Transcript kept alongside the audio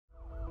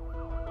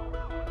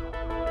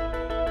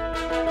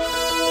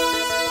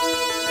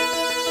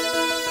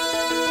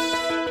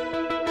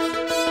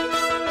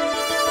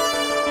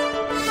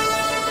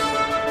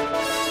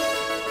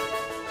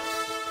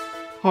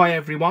Hi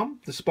everyone,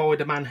 the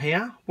Spiderman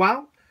here.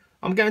 Well,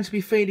 I'm going to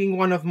be feeding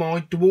one of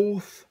my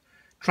dwarf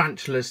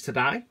tarantulas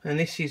today, and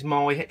this is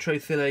my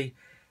Heterothele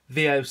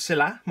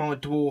Villosella, my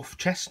dwarf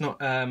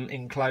chestnut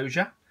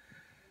enclosure.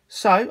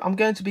 So I'm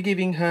going to be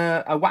giving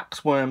her a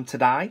waxworm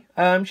today.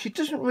 She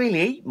doesn't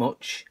really eat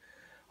much.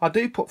 I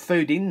do put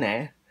food in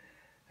there,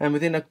 and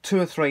within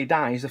 2 or 3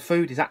 days the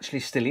food is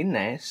actually still in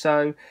there,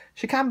 so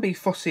she can be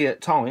fussy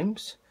at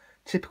times.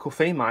 Typical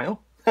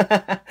female.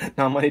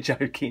 No, I'm only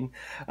joking.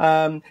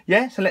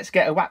 Yeah, so let's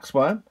get a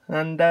waxworm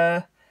and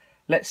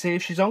let's see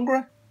if she's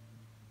hungry.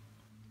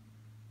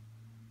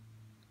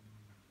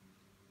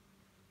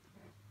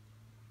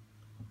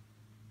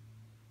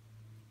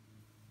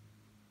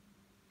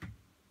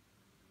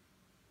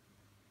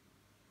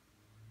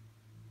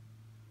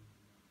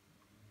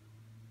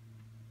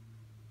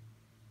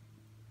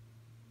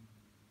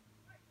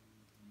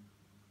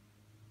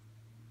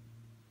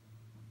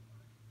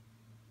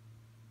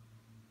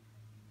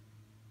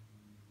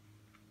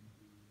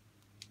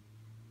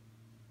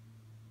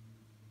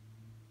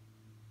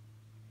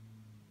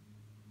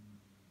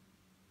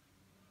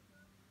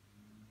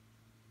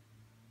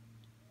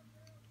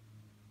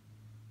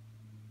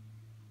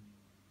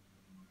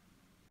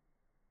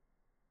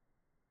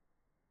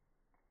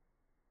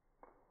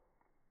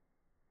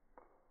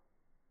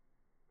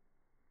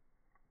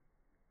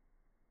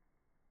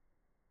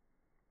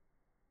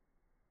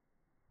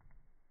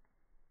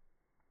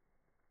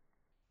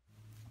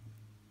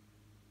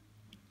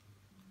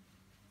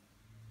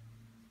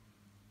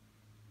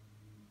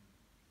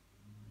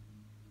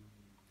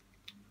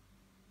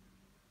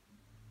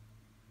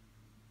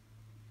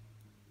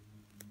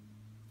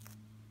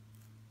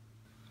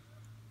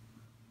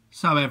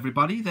 So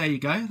everybody, there you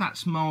go.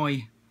 That's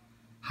my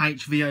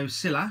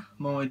Heterothele,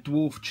 my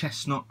dwarf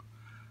chestnut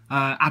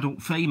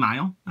adult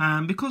female.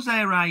 Because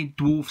they're a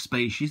dwarf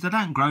species, they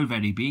don't grow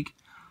very big.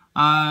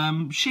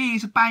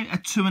 She's about a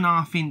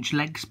 2.5 inch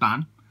leg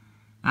span,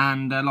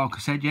 and like I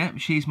said, yeah,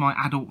 she's my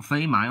adult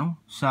female.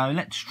 So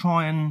let's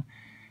try and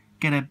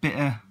get a bit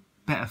of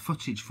better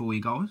footage for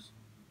you guys.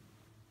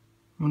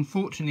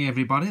 Unfortunately,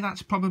 everybody,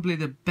 that's probably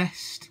the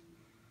best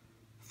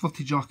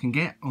footage I can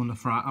get,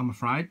 I'm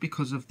afraid,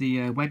 because of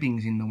the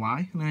webbings in the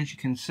way. And as you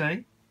can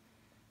see,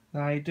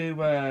 they do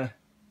well,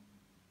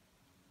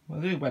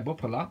 they do web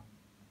up a lot.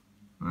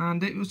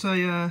 And it was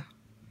a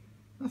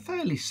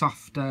fairly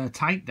soft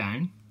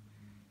takedown.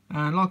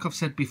 And like I've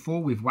said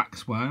before with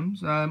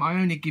waxworms, I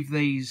only give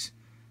these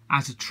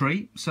as a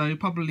treat, so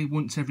probably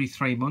once every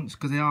 3 months,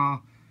 because they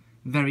are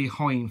very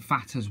high in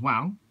fat as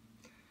well.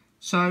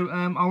 So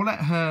I'll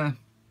let her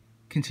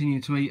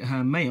continue to eat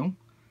her meal.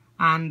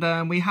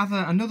 And we have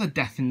another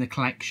death in the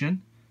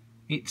collection.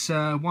 It's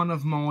one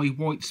of my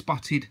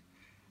white-spotted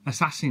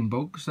assassin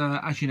bugs.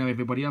 As you know,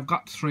 everybody, I've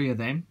got 3 of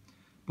them,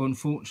 but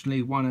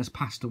unfortunately one has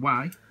passed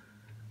away.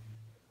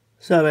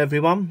 So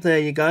everyone, there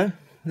you go.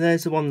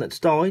 There's the one that's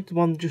died, the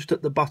one just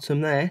at the bottom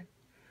there.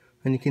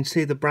 And you can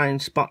see the brown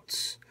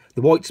spots,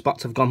 the white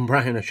spots have gone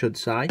brown, I should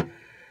say.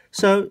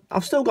 So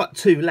I've still got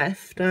 2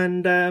 left,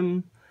 and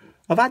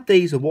I've had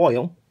these a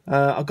while.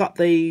 I got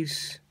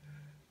these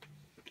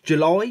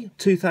July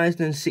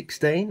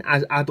 2016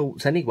 as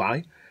adults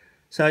anyway,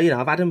 so you know,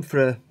 I've had them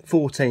for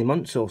 14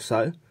 months or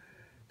so.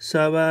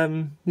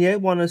 So yeah,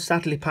 one has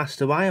sadly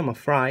passed away, I'm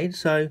afraid.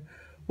 So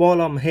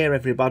while I'm here,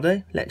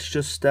 everybody, let's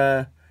just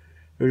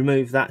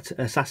remove that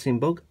assassin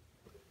bug.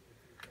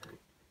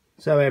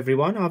 So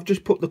everyone, I've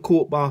just put the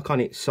cork bark on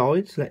its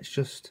sides. Let's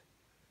just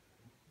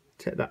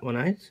take that one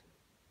out.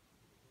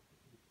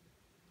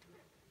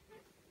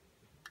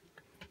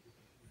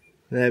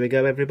 There we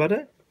go,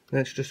 everybody.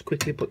 Let's just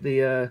quickly put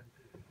the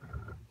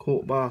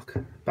cork bark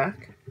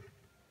back.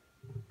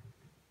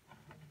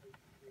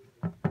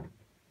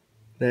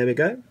 There we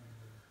go.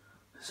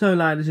 So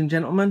ladies and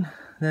gentlemen,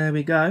 there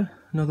we go.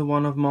 Another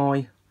one of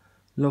my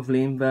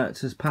lovely inverts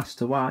has passed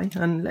away.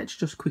 And let's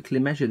just quickly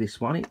measure this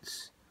one.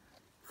 It's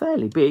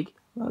fairly big.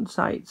 I'd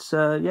say it's,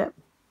 yeah,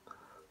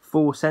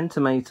 4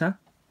 centimetre.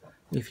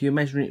 If you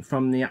measure it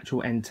from the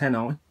actual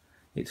antennae,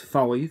 it's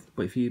 5.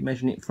 But if you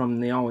measure it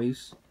from the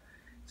eyes,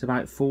 it's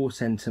about 4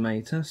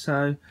 centimetre.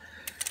 So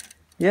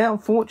yeah,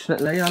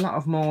 unfortunately a lot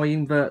of my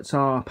inverts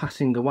are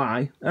passing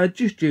away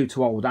just due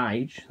to old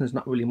age. There's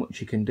not really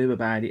much you can do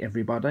about it,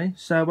 everybody.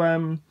 So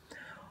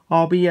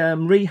I'll be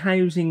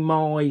rehousing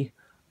my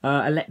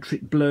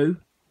electric blue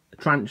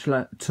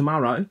tarantula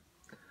tomorrow,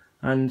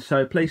 and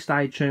so please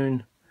stay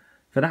tuned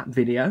for that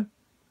video.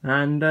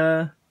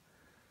 And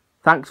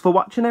thanks for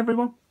watching,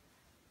 everyone.